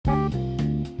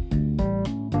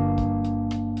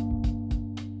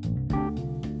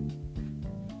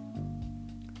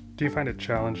Do you find it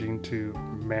challenging to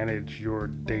manage your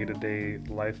day-to-day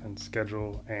life and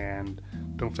schedule and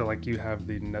don't feel like you have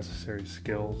the necessary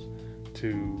skills to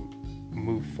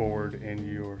move forward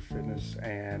in your fitness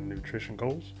and nutrition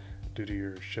goals due to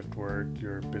your shift work,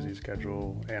 your busy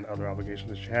schedule, and other obligations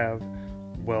that you have?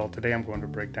 Well, today I'm going to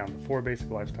break down the 4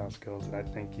 basic lifestyle skills that I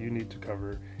think you need to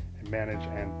cover and manage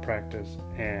and practice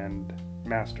and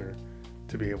master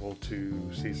to be able to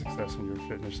see success in your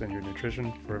fitness and your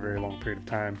nutrition for a very long period of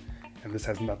time. And this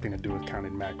has nothing to do with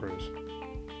counting macros.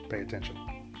 Pay attention.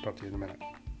 Talk to you in a minute.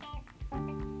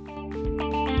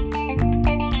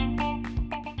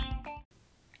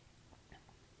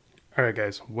 Alright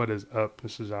guys, what is up?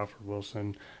 This is Alfred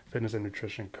Wilson, fitness and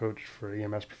nutrition coach for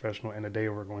EMS Professional, and today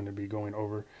we're going to be going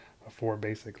over 4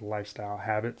 basic lifestyle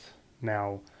habits.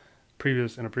 Now,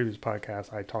 in a previous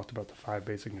podcast, I talked about the 5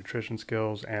 basic nutrition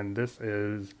skills, and this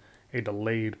is a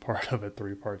delayed part of a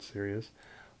 3-part series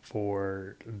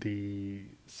for the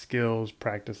skills,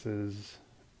 practices,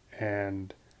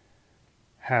 and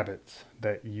habits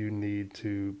that you need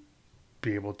to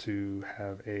be able to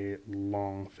have a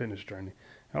long fitness journey.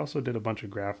 I also did a bunch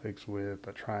of graphics with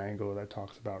a triangle that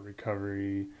talks about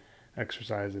recovery,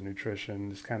 exercise, and nutrition.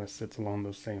 This kind of sits along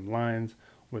those same lines.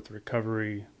 With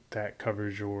recovery, that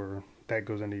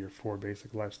goes into your 4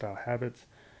 basic lifestyle habits.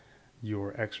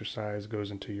 Your exercise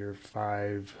goes into your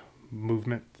 5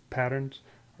 movement patterns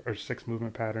or 6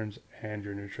 movement patterns, and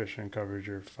your nutrition covers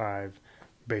your 5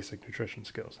 basic nutrition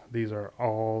skills. These are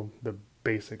all the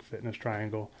basic fitness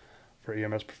triangle for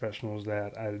EMS professionals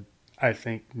that I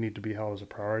think need to be held as a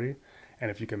priority.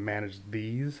 And if you can manage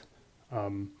these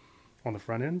on the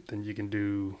front end, then you can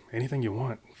do anything you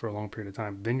want for a long period of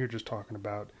time. Then you're just talking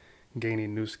about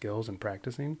gaining new skills and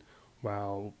practicing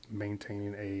while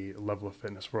maintaining a level of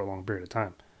fitness for a long period of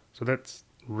time. So that's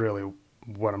really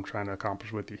what I'm trying to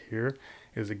accomplish with you here,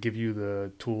 is to give you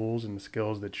the tools and the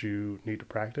skills that you need to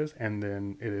practice, and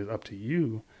then it is up to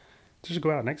you to just go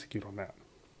out and execute on that.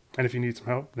 And if you need some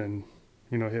help, then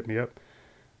hit me up,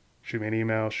 shoot me an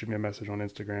email, shoot me a message on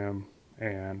Instagram,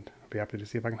 and I'll be happy to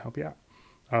see if I can help you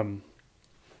out.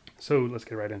 So let's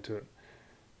get right into it.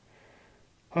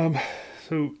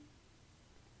 So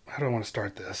how do I want to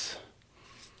start this?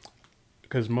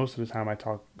 Because most of the time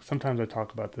sometimes I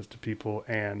talk about this to people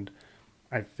and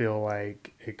I feel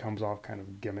like it comes off kind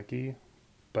of gimmicky,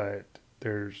 but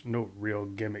there's no real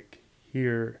gimmick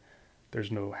here.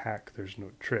 There's no hack, there's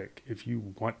no trick. If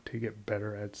you want to get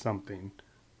better at something,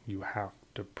 you have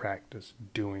to practice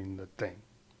doing the thing.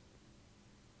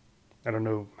 I don't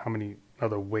know how many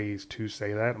other ways to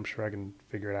say that. I'm sure I can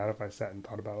figure it out if I sat and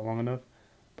thought about it long enough,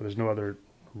 but there's no other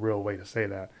real way to say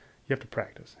that. You have to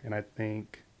practice, and I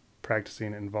think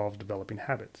practicing involves developing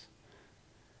habits.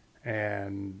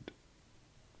 And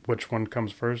which one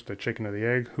comes first, the chicken or the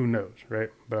egg? Who knows,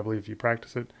 right? But I believe if you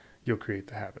practice it, you'll create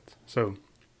the habits. So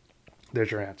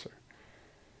there's your answer.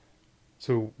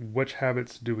 So which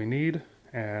habits do we need,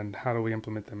 and how do we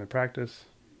implement them in practice?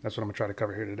 That's what I'm going to try to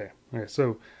cover here today. Okay,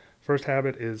 so first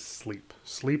habit is sleep.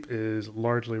 Sleep is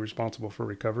largely responsible for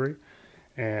recovery,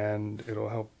 and it'll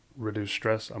help reduce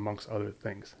stress amongst other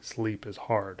things. Sleep is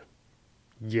hard.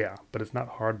 Yeah, but it's not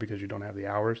hard because you don't have the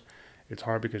hours. It's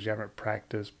hard because you haven't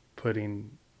practiced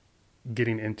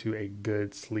getting into a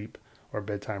good sleep or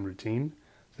bedtime routine.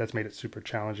 So that's made it super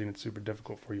challenging and super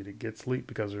difficult for you to get sleep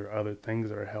because there are other things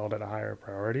that are held at a higher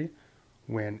priority.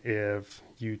 When if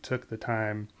you took the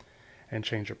time and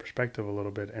changed your perspective a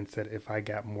little bit and said, if I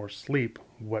got more sleep,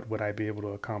 what would I be able to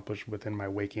accomplish within my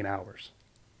waking hours?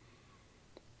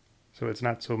 So it's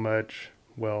not so much,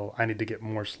 well, I need to get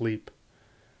more sleep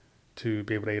to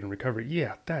be able to aid in recovery.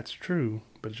 Yeah, that's true,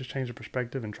 but just change the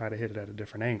perspective and try to hit it at a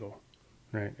different angle,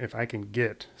 right? If I can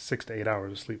get 6 to 8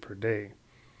 hours of sleep per day,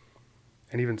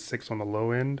 and even 6 on the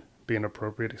low end being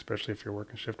appropriate, especially if you're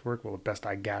working shift work, well, the best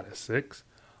I got is 6.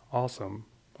 Awesome.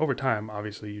 Over time,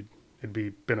 obviously, it'd be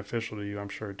beneficial to you, I'm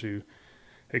sure, to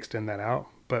extend that out,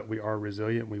 but we are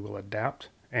resilient, we will adapt,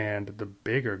 and the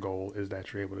bigger goal is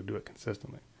that you're able to do it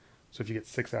consistently. So if you get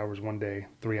 6 hours one day,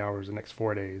 3 hours the next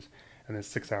 4 days, and then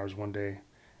 6 hours one day,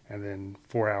 and then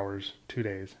 4 hours 2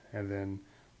 days, and then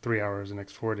 3 hours the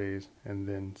next 4 days, and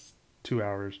then 2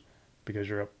 hours because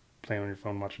you're up playing on your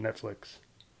phone watching Netflix,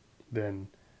 then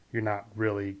you're not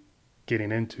really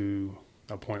getting into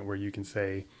a point where you can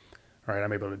say, all right,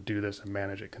 I'm able to do this and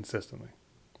manage it consistently.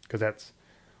 Because that's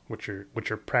what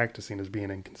you're practicing is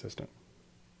being inconsistent.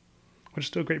 Which is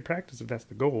still great practice if that's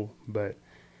the goal, but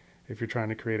if you're trying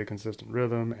to create a consistent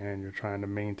rhythm and you're trying to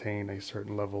maintain a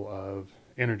certain level of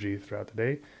energy throughout the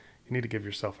day, you need to give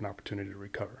yourself an opportunity to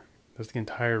recover. That's the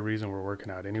entire reason we're working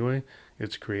out anyway, is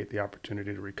to create the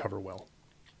opportunity to recover well.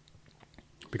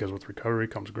 because with recovery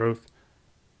comes growth,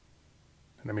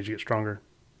 and that means you get stronger,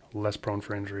 less prone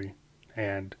for injury,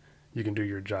 and you can do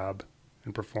your job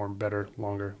and perform better,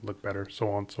 longer, look better, so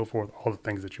on and so forth, all the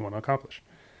things that you want to accomplish.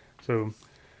 So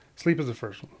sleep is the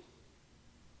first one.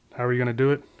 How are you going to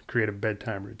do it? Create a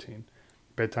bedtime routine.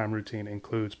 Bedtime routine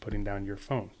includes putting down your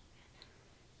phone.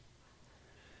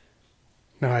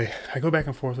 Now, I go back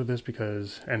and forth with this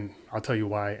because, and I'll tell you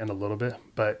why in a little bit,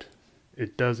 but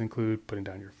it does include putting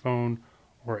down your phone,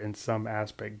 or in some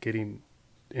aspect getting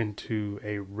into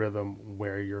a rhythm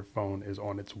where your phone is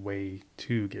on its way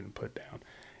to getting put down.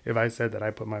 If I said that I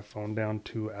put my phone down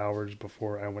 2 hours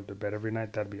before I went to bed every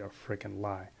night, that'd be a freaking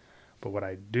lie. But what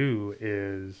I do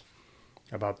is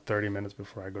about 30 minutes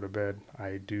before I go to bed,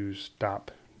 I do stop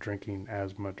drinking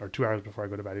as much, or 2 hours before I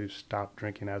go to bed, I do stop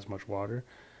drinking as much water.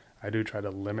 I do try to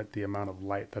limit the amount of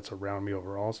light that's around me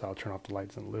overall. So I'll turn off the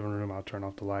lights in the living room. I'll turn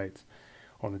off the lights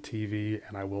on the TV,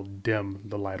 and I will dim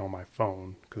the light on my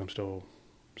phone because I'm still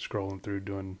scrolling through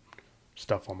doing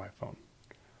stuff on my phone.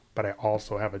 But I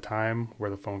also have a time where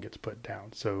the phone gets put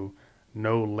down. So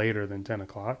no later than 10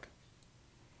 o'clock,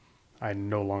 I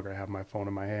no longer have my phone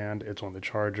in my hand. It's on the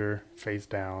charger, face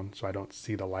down, so I don't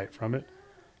see the light from it.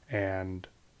 And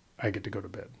I get to go to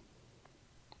bed.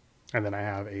 And then I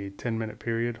have a 10-minute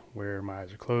period where my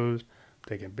eyes are closed,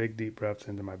 taking big, deep breaths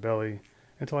into my belly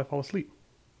until I fall asleep.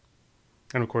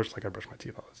 And of course, like I brush my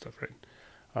teeth, all that stuff, right?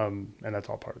 And that's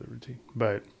all part of the routine.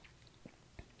 But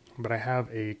I have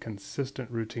a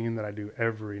consistent routine that I do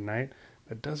every night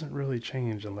that doesn't really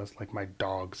change unless like my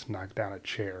dogs knock down a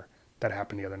chair. That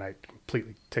happened the other night,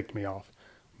 completely ticked me off.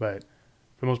 But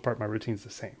for the most part, my routine's the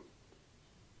same.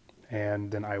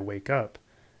 And then I wake up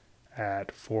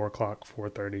at 4 o'clock,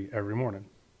 4:30 every morning.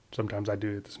 Sometimes I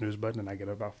do hit the snooze button and I get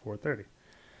up about 4:30.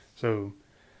 So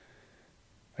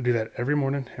I do that every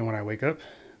morning, and when I wake up,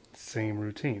 same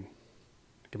routine.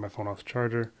 Get my phone off the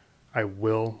charger. I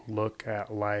will look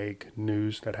at like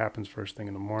news that happens first thing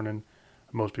in the morning.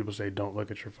 Most people say don't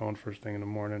look at your phone first thing in the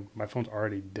morning. My phone's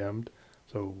already dimmed,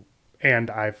 so, and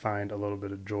I find a little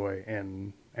bit of joy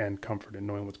and comfort in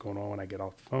knowing what's going on when I get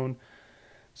off the phone.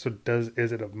 So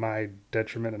is it of my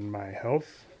detriment and my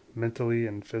health, mentally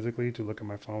and physically, to look at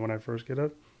my phone when I first get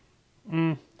up?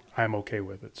 I'm okay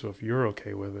with it. So if you're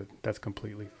okay with it, that's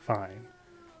completely fine.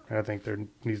 And I think there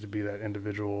needs to be that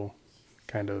individual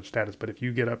kind of status. But if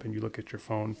you get up and you look at your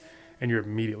phone and you're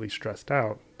immediately stressed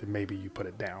out, then maybe you put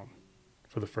it down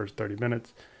for the first 30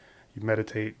 minutes. You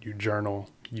meditate, you journal,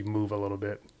 you move a little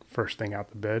bit first thing out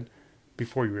the bed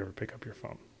before you ever pick up your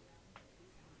phone.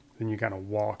 Then you kind of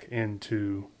walk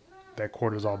into that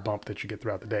cortisol bump that you get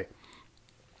throughout the day.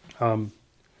 So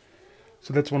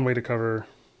that's one way to cover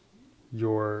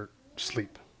your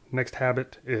sleep. Next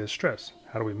habit is stress.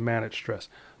 How do we manage stress?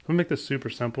 I'm going to make this super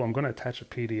simple. I'm going to attach a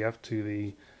PDF to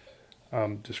the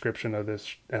description of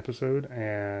this episode,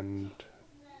 and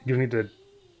you don't need to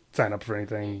sign up for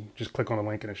anything. Just click on the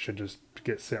link and it should just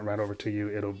get sent right over to you.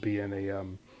 It'll be in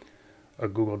a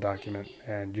Google document,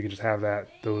 and you can just have that.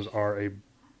 Those are a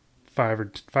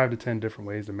 5 to 10 different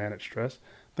ways to manage stress.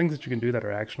 Things that you can do that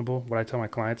are actionable. What I tell my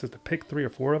clients is to pick 3 or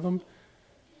 4 of them,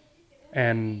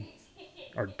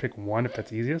 or pick one if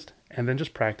that's easiest, and then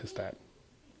just practice that.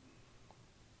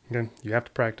 Again, you have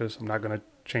to practice. I'm not going to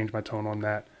change my tone on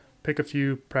that. Pick a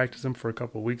few, practice them for a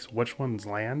couple of weeks. Which ones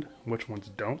land, which ones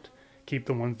don't. Keep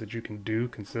the ones that you can do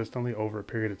consistently over a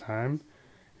period of time.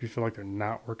 If you feel like they're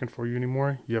not working for you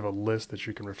anymore, you have a list that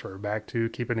you can refer back to.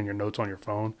 Keep it in your notes on your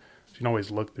phone. So you can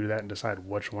always look through that and decide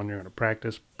which one you're going to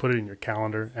practice. Put it in your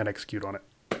calendar and execute on it.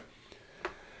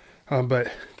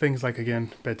 But things like,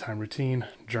 again, bedtime routine,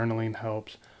 journaling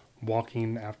helps,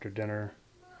 walking after dinner,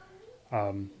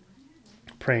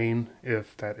 praying,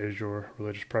 if that is your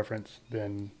religious preference,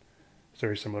 then it's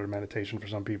very similar to meditation for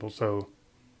some people. So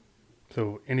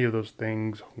any of those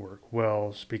things work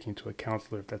well. Speaking to a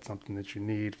counselor if that's something that you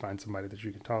need, find somebody that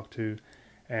you can talk to,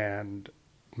 and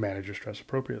manage your stress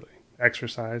appropriately.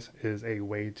 Exercise is a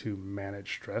way to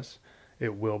manage stress.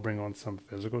 It will bring on some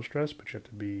physical stress, but you have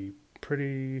to be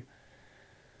pretty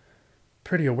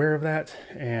aware of that,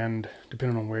 and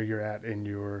depending on where you're at in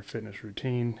your fitness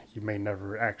routine, you may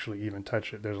never actually even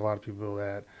touch it. There's a lot of people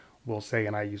that will say,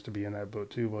 and I used to be in that boat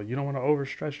too, well, you don't want to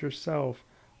overstress yourself,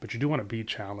 but you do want to be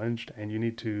challenged, and you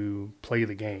need to play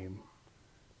the game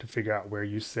to figure out where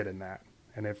you sit in that.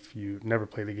 And if you never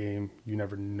play the game, you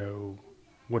never know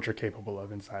what you're capable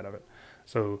of inside of it.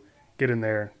 So get in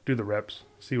there, do the reps,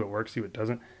 see what works, see what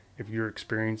doesn't. If you're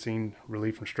experiencing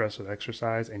relief from stress with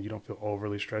exercise and you don't feel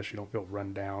overly stressed, you don't feel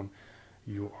run down,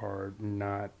 you are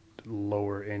not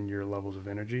lower in your levels of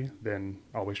energy, then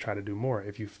always try to do more.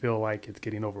 If you feel like it's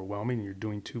getting overwhelming and you're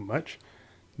doing too much,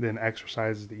 then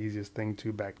exercise is the easiest thing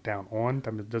to back down on.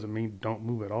 That doesn't mean don't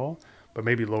move at all, but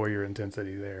maybe lower your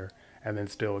intensity there and then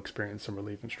still experience some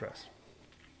relief and stress.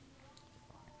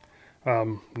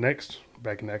 Next,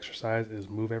 back into exercise is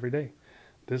move every day.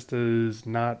 This does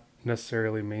not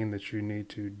necessarily mean that you need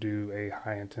to do a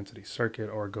high intensity circuit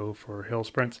or go for hill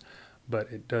sprints,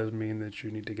 but it does mean that you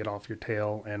need to get off your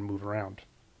tail and move around.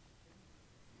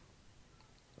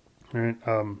 All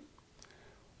right.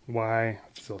 Why?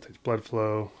 Facilitates blood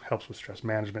flow, helps with stress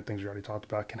management, things we already talked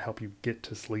about, can help you get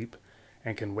to sleep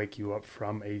and can wake you up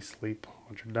from a sleep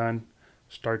once you're done.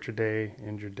 Start your day,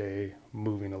 end your day,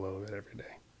 moving a little bit every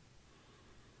day.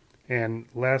 And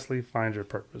lastly, find your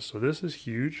purpose. So this is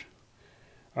huge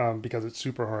because it's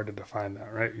super hard to define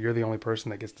that, right? You're the only person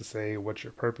that gets to say what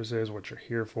your purpose is, what you're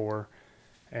here for,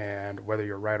 and whether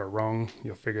you're right or wrong.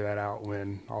 You'll figure that out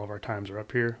when all of our times are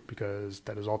up here, because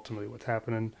that is ultimately what's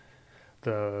happening.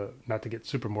 Not to get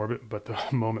super morbid, but the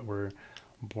moment we're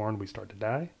born, we start to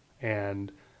die.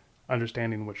 And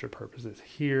understanding what your purpose is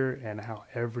here and how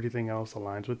everything else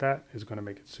aligns with that is going to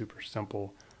make it super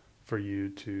simple for you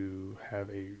to have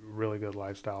a really good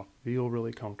lifestyle, feel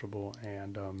really comfortable,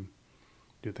 and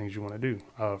do things you want to do.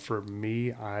 For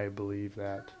me, I believe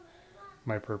that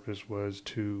my purpose was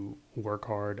to work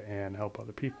hard and help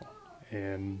other people.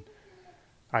 And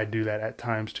I do that at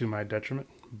times to my detriment,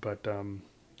 but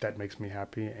that makes me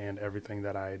happy, and everything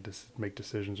that I make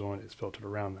decisions on is filtered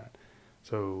around that.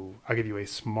 So I'll give you a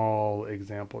small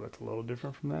example that's a little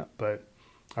different from that, but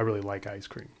I really like ice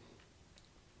cream.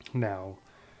 Now,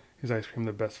 is ice cream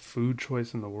the best food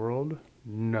choice in the world?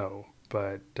 No,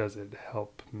 but does it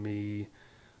help me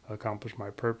accomplish my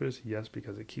purpose? Yes,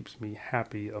 because it keeps me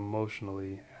happy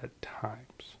emotionally at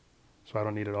times. So I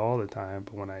don't need it all the time,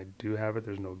 but when I do have it,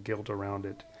 there's no guilt around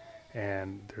it,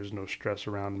 and there's no stress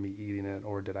around me eating it,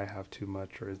 or did I have too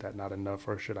much, or is that not enough,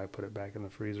 or should I put it back in the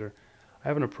freezer? I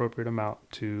have an appropriate amount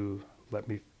to let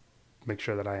me make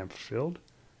sure that I am fulfilled,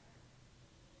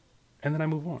 and then I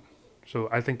move on. So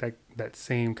I think that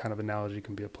same kind of analogy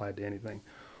can be applied to anything.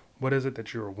 What is it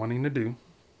that you're wanting to do?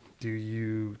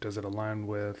 Does it align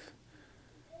with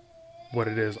what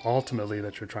it is ultimately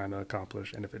that you're trying to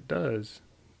accomplish? And if it does,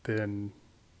 then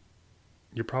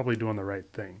you're probably doing the right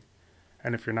thing.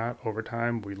 And if you're not, over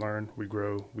time, we learn, we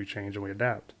grow, we change, and we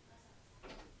adapt.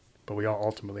 But we all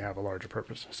ultimately have a larger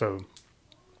purpose. So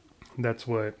that's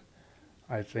what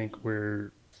I think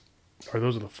those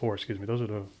are the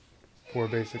four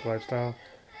basic lifestyle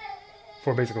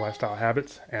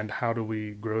habits. And how do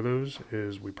we grow those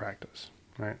is we practice,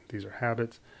 right? These are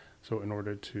habits. So in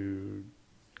order to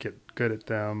get good at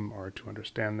them or to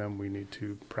understand them, we need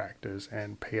to practice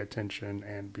and pay attention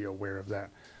and be aware of that.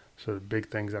 So the big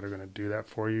things that are going to do that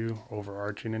for you,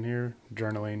 overarching in here: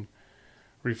 journaling,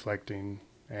 reflecting,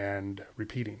 and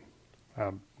repeating.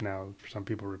 Now, for some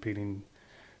people, repeating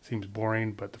seems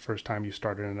boring, but the first time you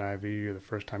started an IV or the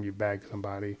first time you bagged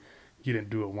somebody, you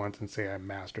didn't do it once and say, I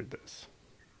mastered this.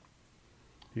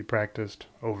 You practiced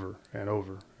over and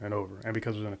over and over. And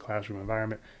because it was in a classroom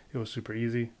environment, it was super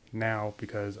easy. Now,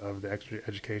 because of the extra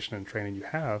education and training you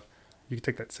have, you can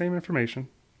take that same information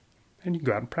and you can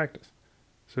go out and practice.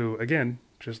 So again,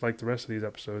 just like the rest of these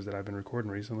episodes that I've been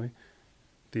recording recently,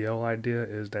 the whole idea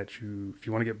is that if you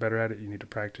want to get better at it, you need to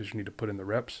practice, you need to put in the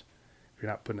reps. If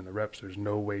you're not putting in the reps, there's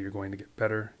no way you're going to get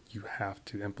better. You have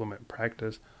to implement and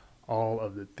practice. All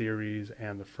of the theories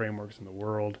and the frameworks in the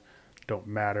world don't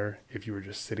matter if you were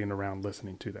just sitting around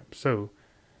listening to them. So,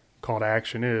 call to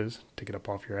action is to get up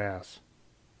off your ass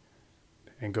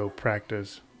and go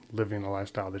practice living the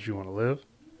lifestyle that you want to live.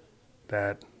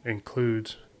 That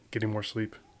includes getting more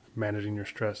sleep, managing your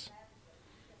stress,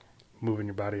 moving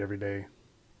your body every day,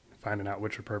 finding out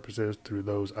what your purpose is through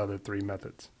those other three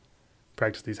methods.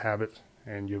 Practice these habits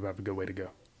and you'll have a good way to go.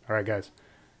 All right, guys,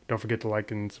 don't forget to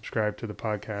like and subscribe to the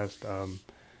podcast.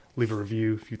 Leave a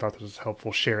review if you thought this was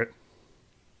helpful. Share it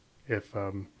if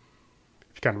you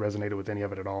kind of resonated with any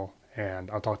of it at all. And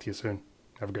I'll talk to you soon.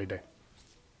 Have a great day.